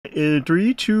In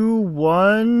 3, 2,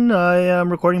 1, I am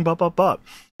recording. Bop.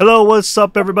 Hello, what's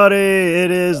up, everybody?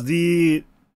 It is the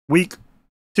week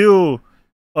 2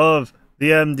 of the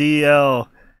MDL.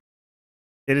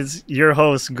 It is your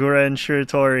host, Guren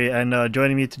Shiratori, and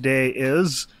joining me today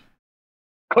is...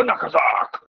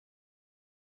 Konakazak!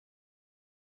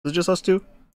 Is it just us two?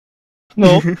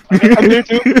 No, I'm here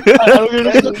too. I'm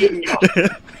here too.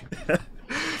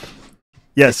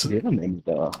 Yes.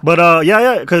 But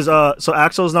yeah, because so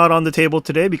Axel's not on the table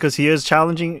today because he is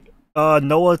challenging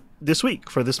Noah this week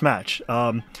for this match.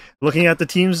 Looking at the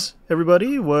teams,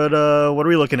 everybody, what are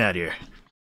we looking at here?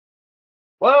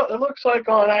 Well, it looks like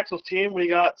on Axel's team we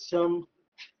got some.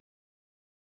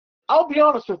 I'll be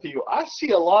honest with you. I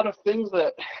see a lot of things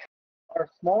that are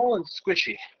small and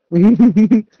squishy.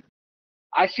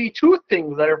 I see two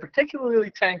things that are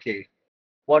particularly tanky.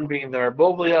 One being the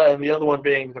Arbovia and the other one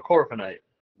being the Corviknight.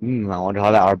 I wonder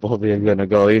how that Arbovia is gonna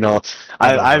go. You know,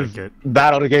 I've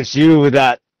battled against you with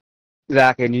that,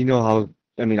 Zach, and you know how.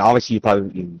 I mean, obviously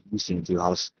you've seen too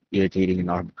how irritating and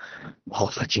how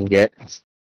much you can get.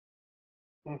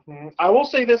 I will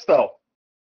say this though.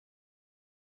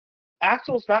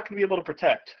 Axel's not going to be able to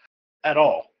protect at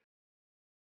all.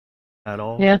 At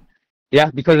all? Yeah,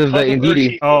 because of the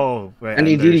Indeedee. Oh, right. And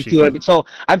the Indeedee too. So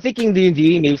I'm thinking the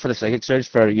Indeedee maybe for the Psychic Surge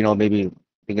for, you know, maybe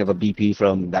think of a BP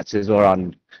from that Scizor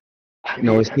on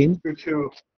Noah's team. True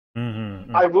too.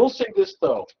 I will say this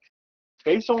though.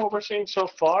 Based on what we're seeing so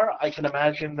far, I can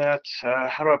imagine that,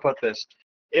 how do I put this?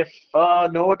 If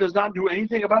Noah does not do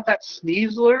anything about that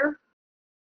Sneasler,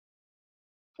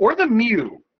 or the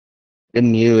Mew. The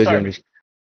Mew is under...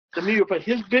 The Mew, but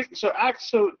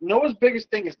so Noah's biggest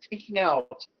thing is taking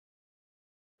out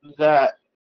that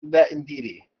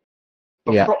Indeedee.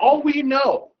 But for all we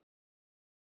know,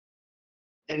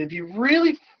 and it'd be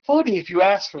really funny if you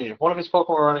asked me if one of his Pokemon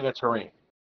were running a terrain.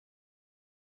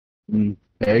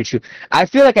 Very true. I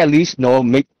feel like at least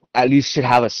Noah should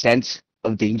have a sense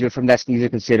of danger from that Sneasler,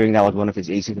 considering that was one of his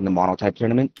aces in the Mono-type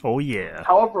tournament. Oh yeah.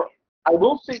 However, I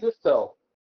will say this though.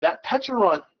 That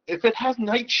Pecha, if it has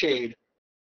Nightshade,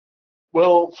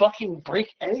 will fucking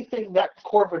break anything that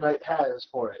Corviknight has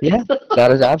for it. Yeah, that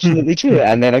is absolutely true.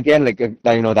 And then again, like, you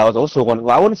know, that was also one.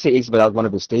 Well, I wouldn't say ace, but that was one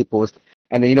of his staples.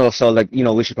 And then, you know, so like, you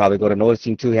know, we should probably go to Noah's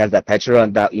team too. He has that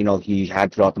Pecha that, you know, he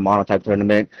had throughout the Mono-type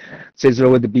tournament.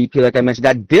 Scizor with the BP, like I mentioned.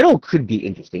 That Ditto could be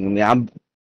interesting. I mean, I'm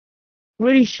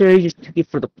pretty sure he just took it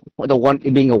for the one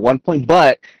being a 1 point,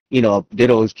 but you know,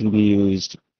 Dittos can be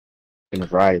used in a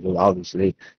variety of,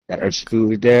 obviously. That Urge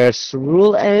Food there.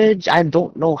 Rule Edge, I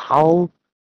don't know how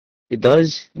it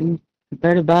does in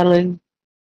competitive battling.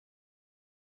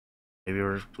 Maybe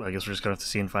I guess we're just gonna have to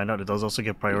see and find out. It does also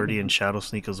get priority in Shadow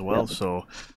Sneak as well, so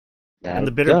and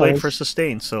the Bitter Blade for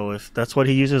sustain, so if that's what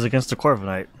he uses against the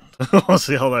Corviknight, we'll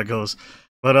see how that goes.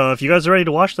 But if you guys are ready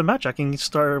to watch the match, I can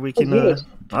start. We can.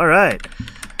 Alright.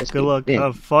 Good luck.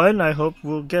 Have fun. I hope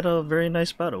we'll get a very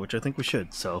nice battle, which I think we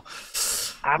should. So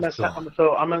I'm the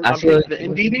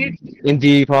Indeedee?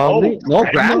 Indeedee, probably. No,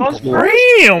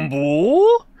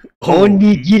 Gramble?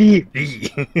 Onigiri.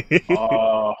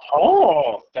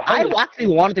 I I actually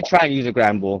wanted to try and use a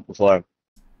Gramble before.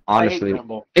 Honestly,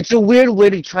 it's a weird way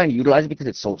to try and utilize it because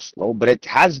it's so slow, but it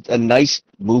has a nice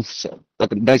move set,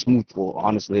 like a nice move pool.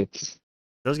 Honestly, it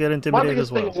does get intimidated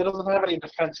as well. It doesn't have any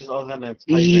defenses other than its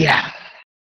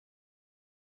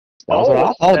that's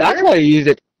why you use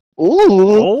it.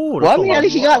 Ooh, well, I mean, at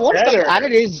least you got one stuff. And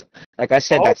it is, like I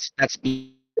said, that's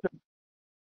speed.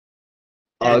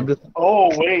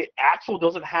 Oh wait, Axel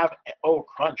doesn't have. Oh,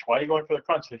 Crunch. Why are you going for the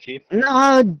Crunch, Chief? No,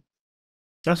 I'm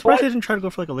surprised he didn't try to go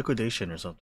for like a liquidation or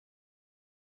something.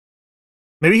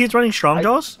 Maybe he's running Strong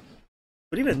Jaws,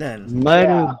 but even then, might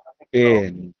have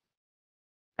been.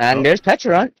 And there's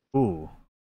Pecha, right? Ooh.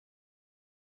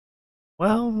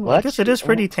 Well, I guess it is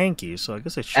pretty tanky, so I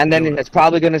guess it should. And then it's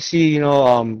probably gonna see, you know,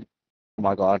 oh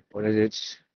my God, what is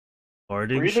it? We're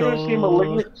either going to see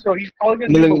Malignant, so he's probably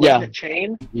going to do Malignant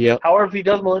Chain. Yeah. However, if he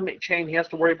does Malignant Chain, he has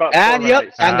to worry about. And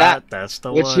that's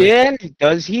the one.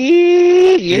 Does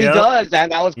he? Yeah, he does,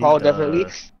 and that was called definitely.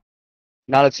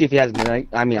 Now let's see if he has Midnight.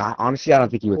 I mean, honestly, I don't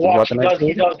think he would think about the Nightshade.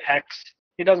 He does Hex.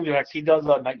 He doesn't do Hex. He does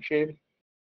Nightshade.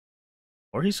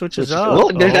 Or he switches out. Oh,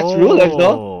 that's Rule Edge,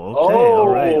 though. Okay,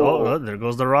 alright. Oh, there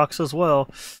goes the rocks as well.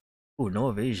 Ooh, no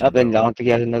evasion. Up and down to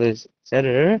get another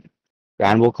setter.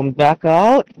 Granville comes back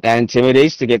out and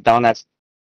intimidates to get down that.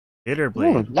 Bitter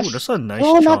Blade. Ooh, that's a nice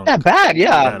chunk. Not that bad,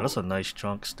 yeah. That's a nice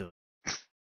chunk still.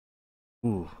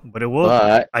 Ooh, but it will.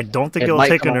 I don't think it'll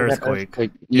take an earthquake.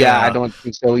 Yeah, I don't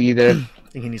think so either. I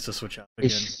think he needs to switch out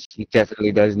again. He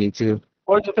definitely does need to.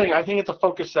 What's the thing? I think it's a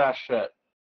Focus Sash set.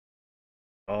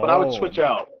 But I would switch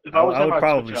out. If I was him, I would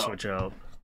probably switch out.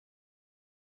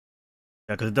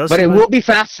 Yeah, because it does. But it will be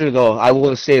faster, though. I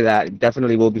will say that. It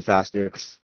definitely will be faster.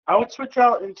 I would switch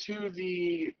out into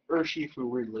the Urshifu,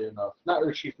 weirdly enough. Not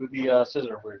Urshifu, the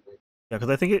Scissor, weirdly. Yeah, because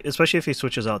I think, especially if he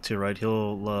switches out too, right,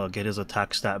 he'll get his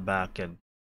attack stat back. And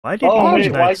why did he use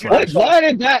Night Slash? Why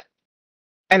did that?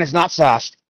 And it's not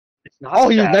fast. It's not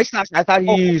he used Night Slash. I thought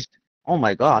he used... Oh,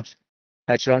 my gosh.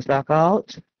 Pecha's back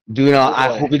out.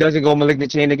 I hope he doesn't go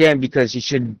Malignant Chain again, because he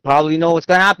should probably know what's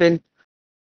going to happen.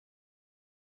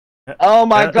 Oh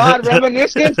my God,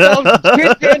 reminiscence of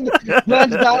Kitchen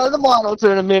runs down of the Mono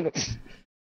Tournament.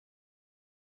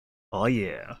 Oh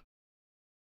yeah.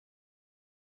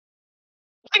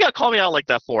 Why you gotta call me out like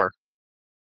that for?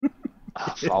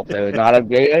 Foul play was not a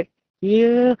great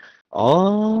idea.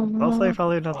 Oh. Foul play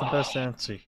probably not the best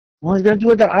answer. What he's gonna do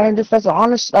with that Iron Defense?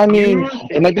 Honest, I mean,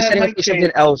 it might be setting up for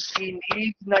something else. He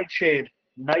needs Nightshade.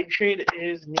 Nightshade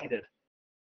is needed.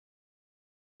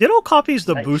 Ditto copies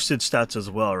the boosted stats as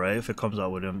well, right? If it comes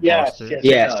out with him. Yes, it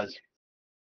does.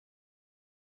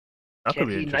 That could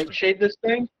be interesting. Nightshade this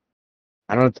thing?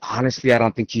 I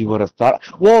don't think he would have thought.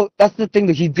 Well, that's the thing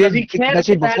that he did. He can't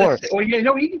Nightshade before. Well,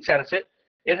 he can status it.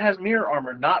 It has mirror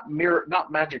armor, not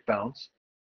magic bounce.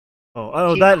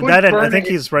 I think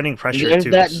he's running pressure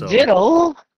too. That so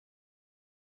Ditto.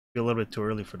 Be a little bit too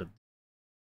early for the.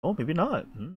 Oh, maybe not.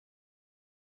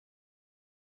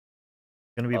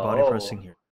 Gonna be body pressing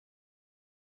here.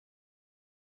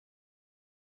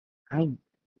 I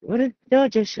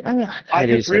just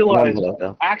realized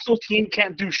Axel's team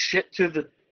can't do shit to the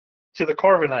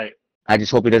Corviknight. I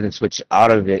just hope he doesn't switch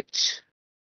out of it.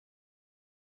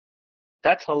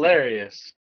 That's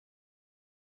hilarious.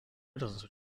 It doesn't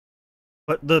switch.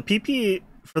 But the PP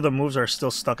for the moves are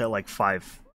still stuck at like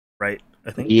 5, right?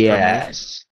 I think.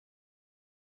 Yes.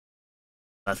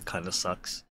 That kind of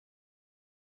sucks.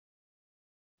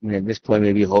 I mean, at this point,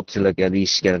 maybe hope to at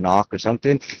least get a knock or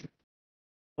something.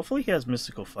 Hopefully he has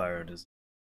Mystical Fire in his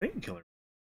Painkiller.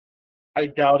 I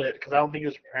doubt it, because I don't think he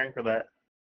was preparing for that.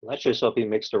 Let's just hope he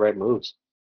makes the right moves.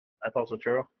 That's also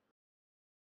true.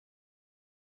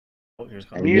 Oh, here's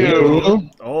going.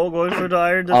 Mew. Oh, going for the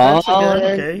Iron Defense again.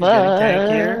 Okay, he's getting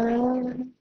tank here.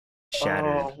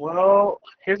 Shattered. Well,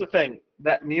 here's the thing.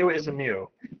 That Mew is a Mew.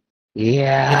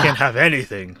 Yeah. He can't have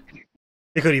anything.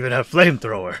 He could even have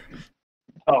Flamethrower.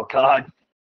 Oh, God.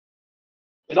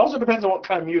 It also depends on what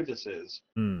kind of Mew this is.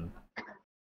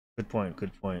 Good point,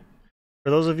 good point. For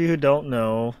those of you who don't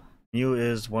know, Mew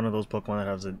is one of those Pokemon that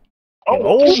has a...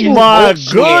 Oh my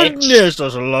goodness!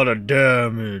 That's a lot of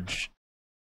damage.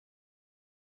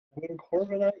 I mean,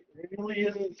 Corviknight really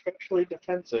isn't especially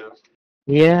defensive.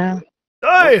 Yeah.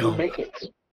 Damn! Make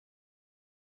it.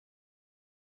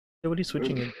 What are you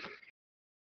switching in?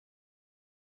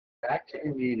 Back to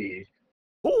Indeedee.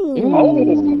 Ooh!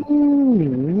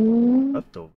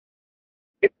 Leftover.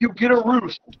 If you get a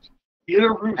Roost,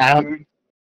 dude.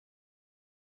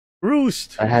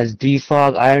 Roost! It has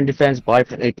Defog, Iron Defense,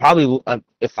 Body. It probably will,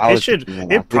 if I was...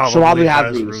 It probably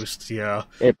has Roost, yeah.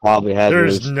 It probably has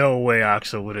There's Roost. no way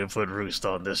Axel wouldn't put Roost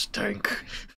on this tank.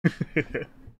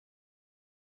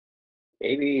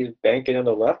 Maybe he's banking on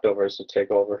the leftovers to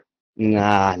take over.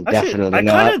 Nah, definitely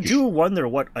not. I kind of do wonder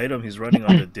what item he's running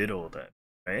on the Ditto then,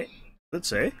 right? Let's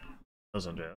say.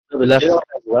 Doesn't do.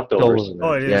 Leftovers.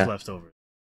 Oh, it is leftovers.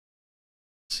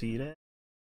 See that?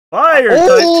 Fire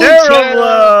type Terra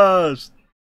Blast!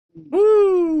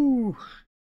 Woo!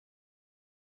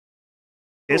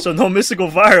 Okay, so no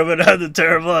Mystical Fire, but I had the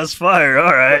Terra Blast Fire.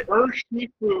 Alright.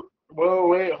 Whoa,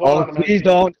 wait, hold on. Please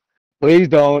don't. Please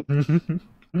don't.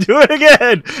 Do it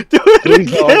again! Do it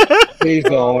Please again! Please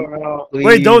don't. Please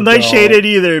Wait, don't Nightshade it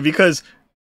either, because...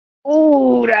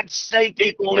 Oh, that's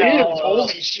psychic. Holy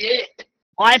shit!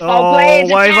 Wi-Fi Blade!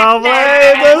 Wi-Fi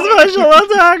Blade! The special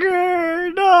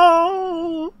attacker!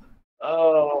 No!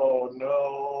 Oh,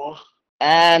 no.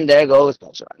 And there goes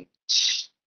Pecha.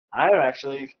 I'm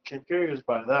actually confused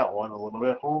by that one a little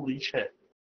bit. Holy shit.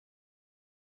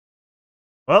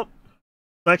 Well,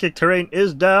 Psychic Terrain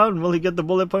is down. Will he get the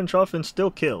Bullet Punch off and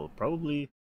still kill? Probably.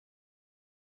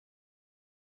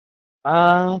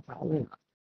 Probably not.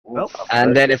 Well,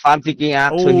 and then if I'm thinking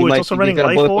actually he might also running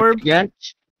Life Bullet Orb again,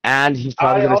 and he's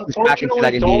probably going to switch back into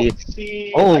that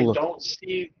Indeedee. I don't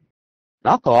see...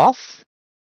 Knock off.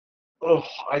 Oh,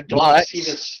 I don't see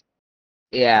this.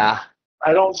 Yeah.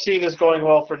 I don't see this going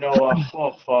well for Noah.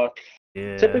 Oh, fuck.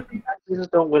 Yeah. Typically, Axes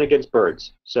don't win against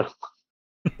birds, so...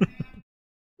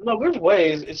 No, there's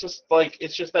ways. It's just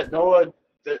that Noah...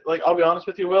 Like, I'll be honest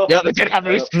with you, Will. Yeah, they did have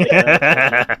Roost.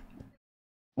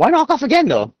 Why knock off again,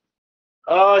 though?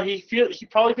 He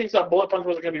probably thinks that Bullet Punch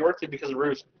wasn't going to be worth it because of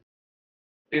Roost.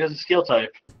 He has a steel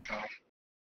type.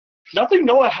 Nothing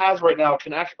Noah has right now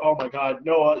can actually. Oh my God,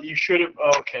 Noah, you should have.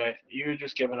 Okay, you're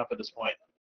just giving up at this point.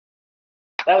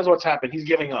 That is what's happened. He's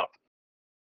giving up.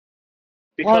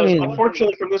 Because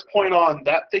unfortunately, from this point on,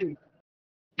 that thing.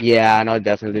 Yeah, no,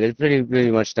 definitely. There's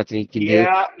pretty much nothing he can do.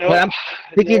 Yeah, no. But I'm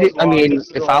thinking. I mean,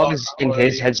 if I was in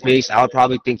his headspace, I would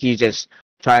probably think he's just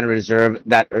trying to reserve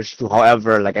that urge to.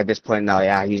 However, like at this point now,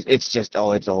 yeah, it's just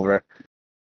it's over.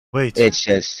 Wait. It's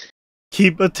just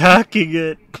keep attacking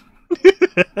it.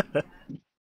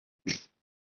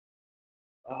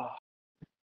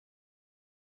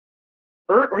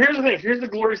 Here's the thing. Here's the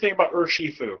glorious thing about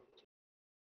Urshifu.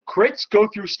 Crits go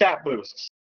through stat boosts.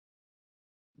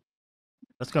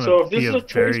 That's gonna so if this be is a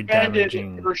very banded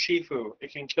damaging Urshifu,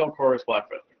 it can kill Chorus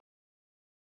Blackfoot.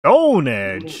 Stone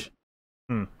Edge.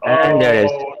 And there it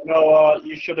is. No,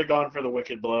 you should have gone for the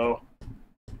Wicked Blow.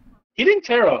 He didn't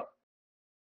Terra.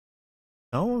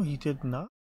 No, he did not.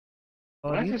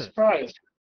 I'm actually surprised.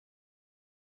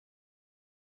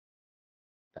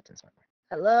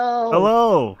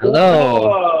 Hello.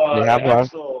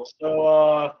 Axel.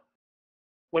 So,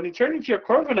 when he turned into your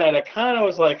Corviknight, I kind of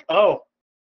was like, oh,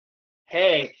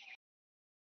 hey,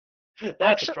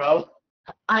 that's a problem.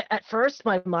 At first,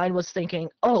 my mind was thinking,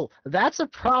 oh, that's a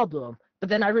problem. But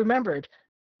then I remembered,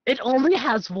 it only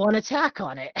has one attack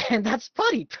on it, and that's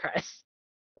Buddy Press.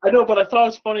 I know, but I thought it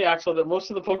was funny, Axel, that most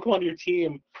of the Pokemon on your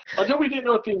team, although we didn't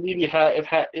know if the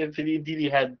Indeedee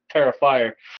had Terra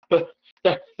Fire, but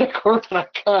the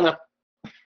Corviknight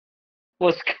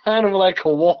was kind of like a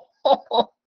wall.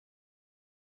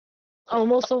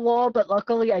 Almost a wall, but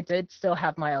luckily I did still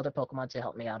have my other Pokemon to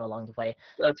help me out along the way.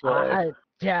 That's right.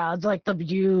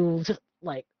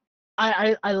 Like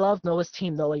I love Noah's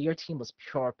team. Noah, your team was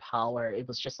pure power. It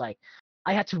was just like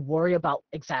I had to worry about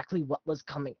exactly what was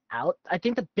coming out. I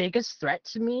think the biggest threat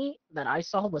to me that I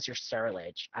saw was your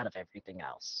Ceruledge out of everything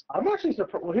else. I'm actually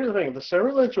surprised. Well, here's the thing. The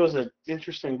Ceruledge was an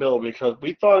interesting build because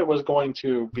we thought it was going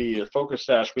to be a Focus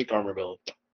Sash Weak Armor build.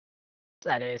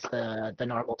 That is the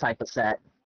normal type of set.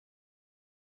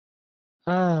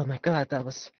 Oh my God, that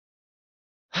was...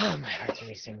 Oh, my heart's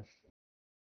racing.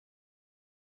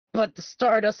 But the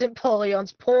Stardust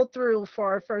Empoleons pulled through for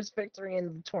our first victory in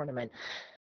the tournament.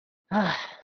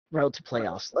 Road to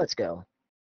playoffs. Let's go.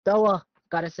 Noah,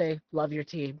 gotta say, love your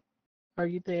team. Are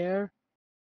you there?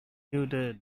 You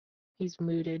did. He's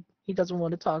muted. He doesn't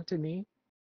want to talk to me.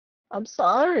 I'm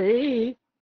sorry.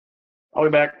 I'll be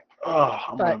back.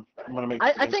 I'm gonna make.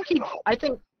 I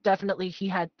think definitely he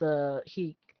has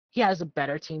a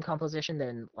better team composition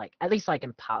than at least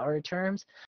in power terms.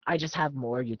 I just have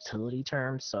more utility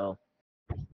terms, so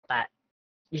that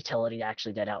utility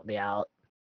actually did help me out.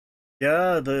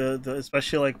 Yeah, the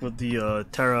especially with the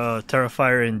Terra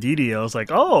Fire and Indeedee, I was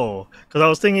like, oh, because I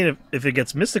was thinking if it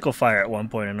gets Mystical Fire at one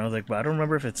point, and I was like, but I don't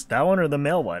remember if it's that one or the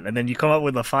male one. And then you come up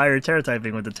with the Fire Terra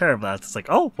typing with the Terra Blast. It's like,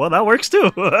 oh, well, that works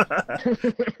too.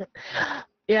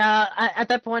 Yeah, at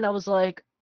that point, I was like,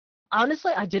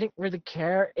 honestly, I didn't really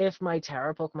care if my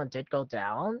Terra Pokemon did go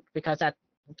down because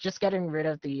just getting rid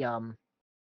of the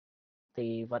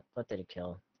what did it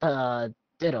kill?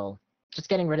 Diddle. Just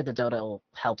getting rid of the Dodo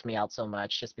helped me out so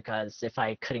much, just because if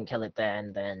I couldn't kill it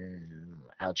then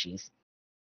ouchies.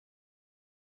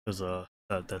 Because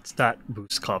that stat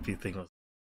boost copy thing was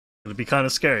gonna be kind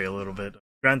of scary a little bit.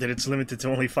 Granted, it's limited to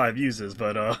only 5 uses,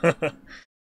 but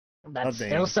that's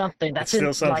still something. That's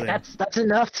still something. That's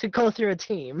enough to go through a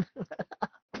team.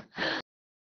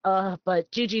 But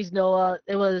GG's Noah.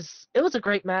 It was a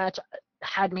great match.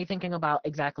 Had me thinking about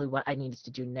exactly what I needed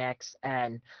to do next,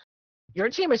 and your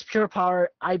team is pure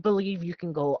power. I believe you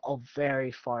can go a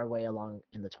very far way along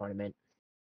in the tournament,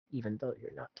 even though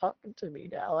you're not talking to me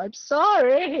now. I'm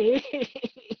sorry.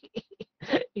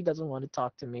 He doesn't want to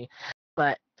talk to me.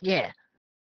 But yeah.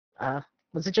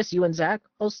 Was it just you and Zach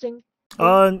hosting?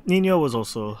 Nino was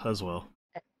also as well.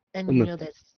 And Nino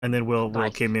And then Will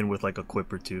nice. came in with a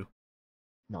quip or two.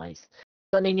 Nice.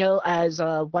 So Nino, as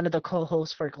one of the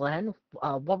co-hosts for Glenn,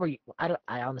 what were you? I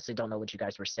honestly don't know what you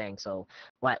guys were saying. So,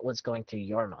 what was going through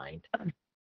your mind?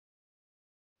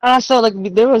 So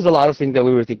there was a lot of things that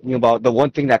we were thinking about. The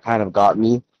one thing that kind of got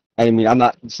me, I mean, I'm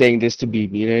not saying this to be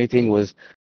mean or anything, was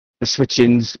the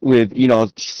switch-ins with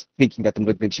thinking that the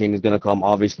Malignant Chain is gonna come,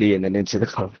 obviously, and then into the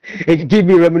club. It gave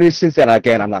me reminiscence, and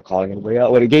again, I'm not calling anybody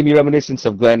out, but it gave me reminiscence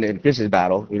of Glenn and Chris's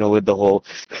battle, with the whole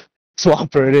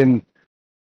Swampert and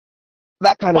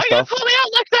that kind of stuff. Why are you calling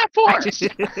out like that for?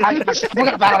 We're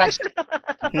gonna battle next.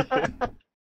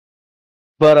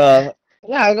 But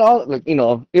yeah,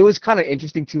 it was kind of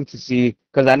interesting too to see,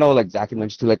 because I know Zach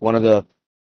mentioned too, one of the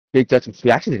big touch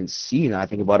we actually didn't see. Now I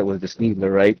think about it, was the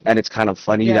Sneasler, right? And it's kind of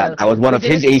funny Yeah, that was one we of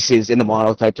his didn't- aces in the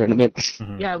mono type tournament.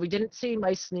 Yeah, we didn't see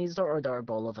my Sneasler or the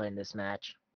Arbolova in this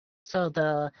match. So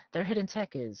their hidden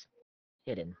tech is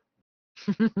hidden.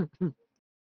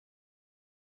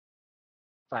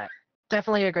 But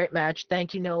definitely a great match.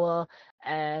 Thank you, Noah.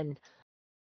 And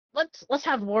let's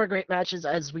have more great matches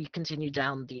as we continue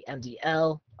down the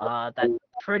MDL. That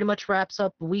pretty much wraps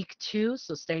up week 2,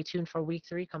 so stay tuned for week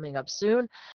 3 coming up soon.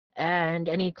 And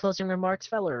any closing remarks,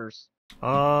 fellers?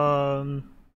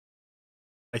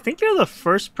 I think you're the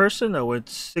first person that went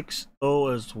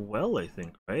 6-0 as well, I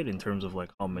think, right? In terms of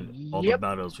like how many all the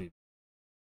battles we.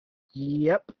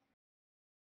 Yep.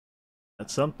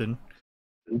 That's something.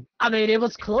 I mean, it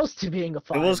was close to being a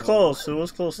 5-0. It was close. It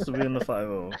was close to being the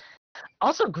 5-0.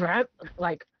 Also,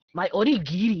 my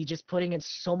Origiri just putting in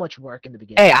so much work in the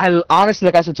beginning. Hey, I honestly,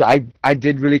 like I said too, I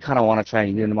did really kind of want to try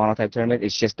and use it in the mono type tournament.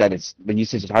 It's just that the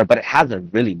usage is hard, but it has a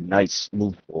really nice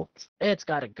move pool. It's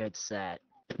got a good set.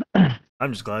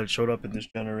 I'm just glad it showed up in this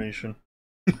generation.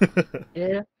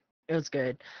 Yeah, it was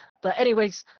good. But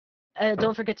anyways,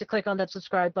 don't forget to click on that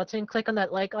subscribe button. Click on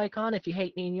that like icon if you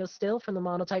hate Nino still from the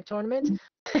monotype tournament.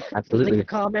 Absolutely. Leave a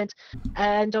comment.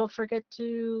 And don't forget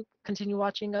to continue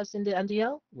watching us in the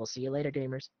MDL. We'll see you later,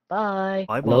 gamers. Bye.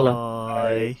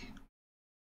 Bye-bye.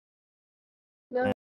 Bye.